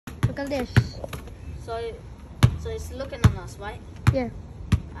at this. So it's looking on us, right? Yeah.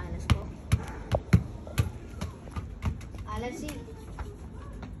 Alright, let's go. Alright, let's see.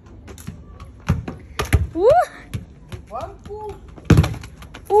 Woo!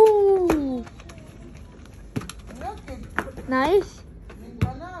 Ooh. Nice.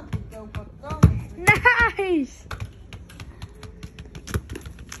 Nice.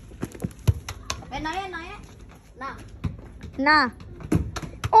 Wait, not yet. Nah. Nah.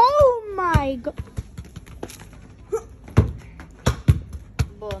 Oh my god.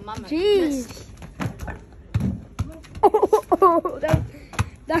 Boy, mama. Jeez. Oh,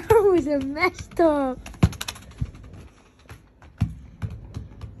 that was a messed up.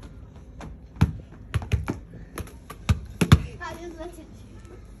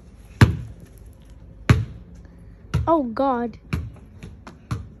 Oh god.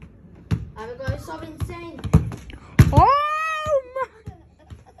 Oh my god, it's so insane. Oh my.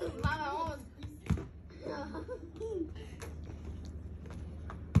 Mama,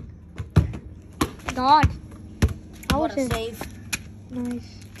 God. I what a was save. nice.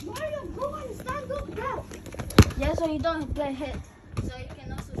 Mario, go and stand up now. Yeah, so you don't get hit. So you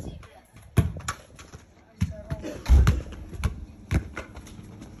can also see that.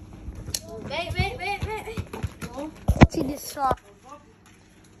 Wait. No. See this shot.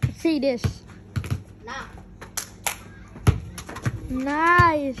 See this. Nah.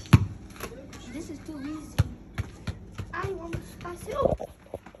 Nice. This is too easy. I want to spice it up.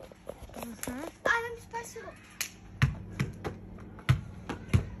 I am special.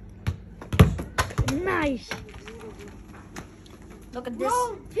 Nice. Look at this.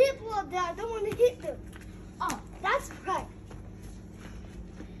 No, people are there. I don't want to hit them. Oh, That's right.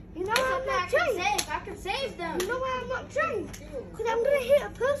 You know it's why I'm okay, not trying? I can save them. You know why I'm not trying? Because I'm going to hit a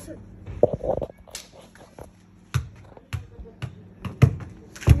person.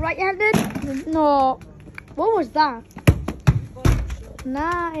 Right-handed? No. What was that?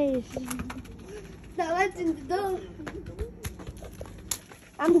 Nice. That went in the door.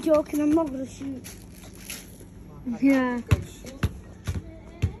 I'm joking. I'm not going to shoot. Yeah.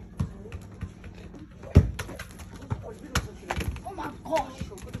 Oh my gosh.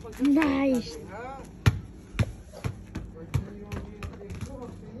 Nice.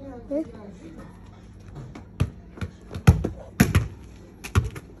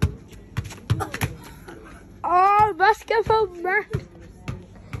 Oh, basketball man.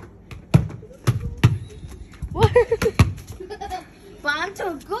 What? But I'm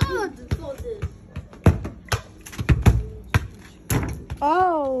too good for this.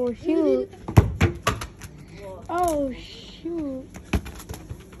 Oh, shoot. Oh, shoot.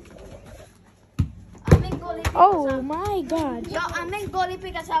 I'm in goalie because Oh, my God. Yo, I'm in goalie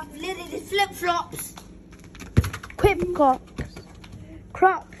because I've literally flip-flops. Quip crocs.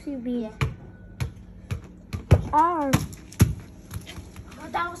 Crocs, you mean? Yeah. Arm.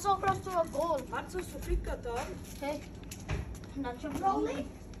 But that was so close to a goal. Wat is Sofika dan? Okay. Not your goalie.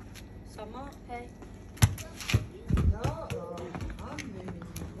 Sama. Okay.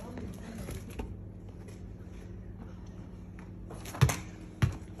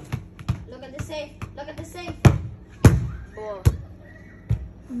 Look at the safe. Look at the safe. Oh,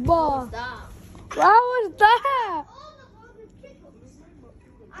 Ball. what's that? What was that?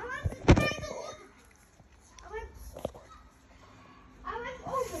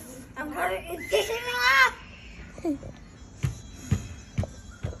 I'm going to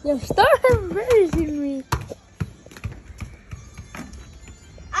You start embarrassing me.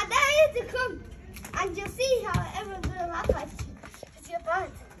 I dare you to come and you'll see how everyone's going to laugh at you. Because you're bad.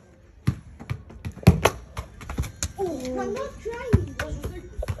 I'm not trying.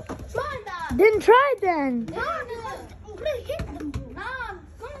 try that. Then try then. No, I'm going to hit them. nah, I'm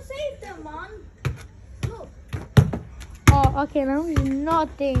gonna save them, man. Look. Oh, okay, now it's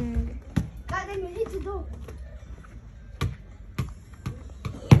nothing. God, then you hit the door.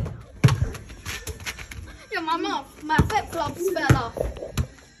 Yo, my flip-flops fell off.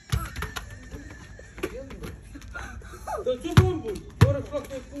 To tu bumbul. Ora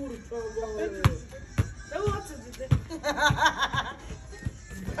kako je puru čao. Evo odsudite.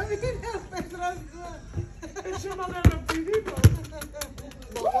 A vidim ja Petra. Še malo ne pridimo.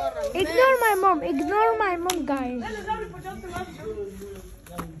 Ignore my mom. Ignore my mom, guys. Ne znam li početi lažiti.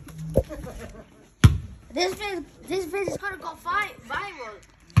 This video is gonna go viral.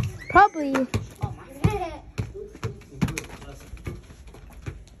 Probably. Oh my god.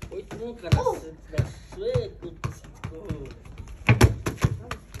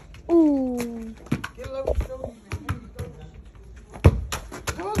 Ooh.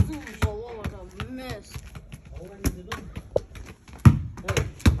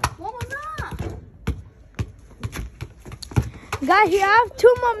 What Guys, you have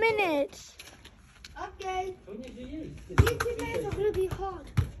 2 more minutes. Okay. To nie dzieje. These 2 minutes are gonna be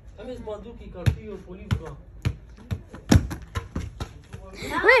hard. Tam jest bazuki, kartio, poliwka.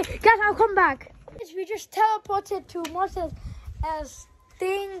 Wait, guys, I'll come back. We just teleported to Moses'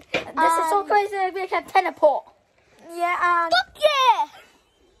 thing. This is so crazy that we can teleport. Yeah, and... Yeah!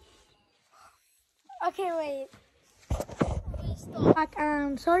 Okay, wait. Back,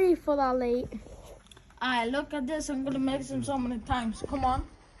 sorry for that late. Alright, look at this. I'm gonna make them so many times. Come on.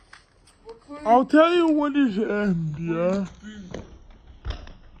 I'll tell you when it's end, yeah?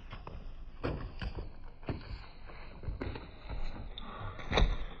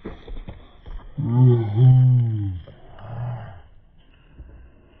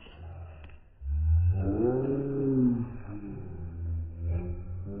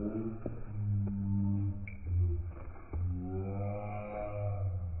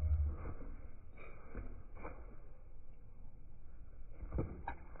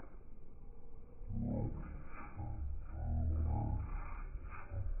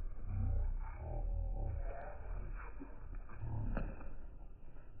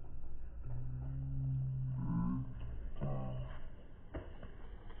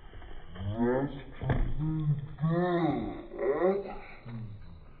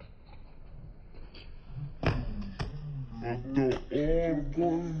 The orb go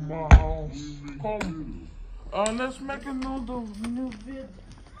in my house. Come. Let's make another new vid.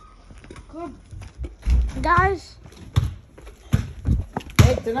 Come. Guys,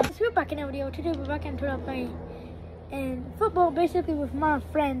 we're back in a video. Today we're back into playing in football, basically with my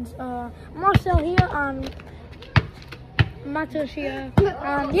friends, Marcel here and Matos here.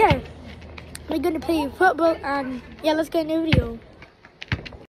 And yeah, we're gonna play football and yeah, let's get in the video.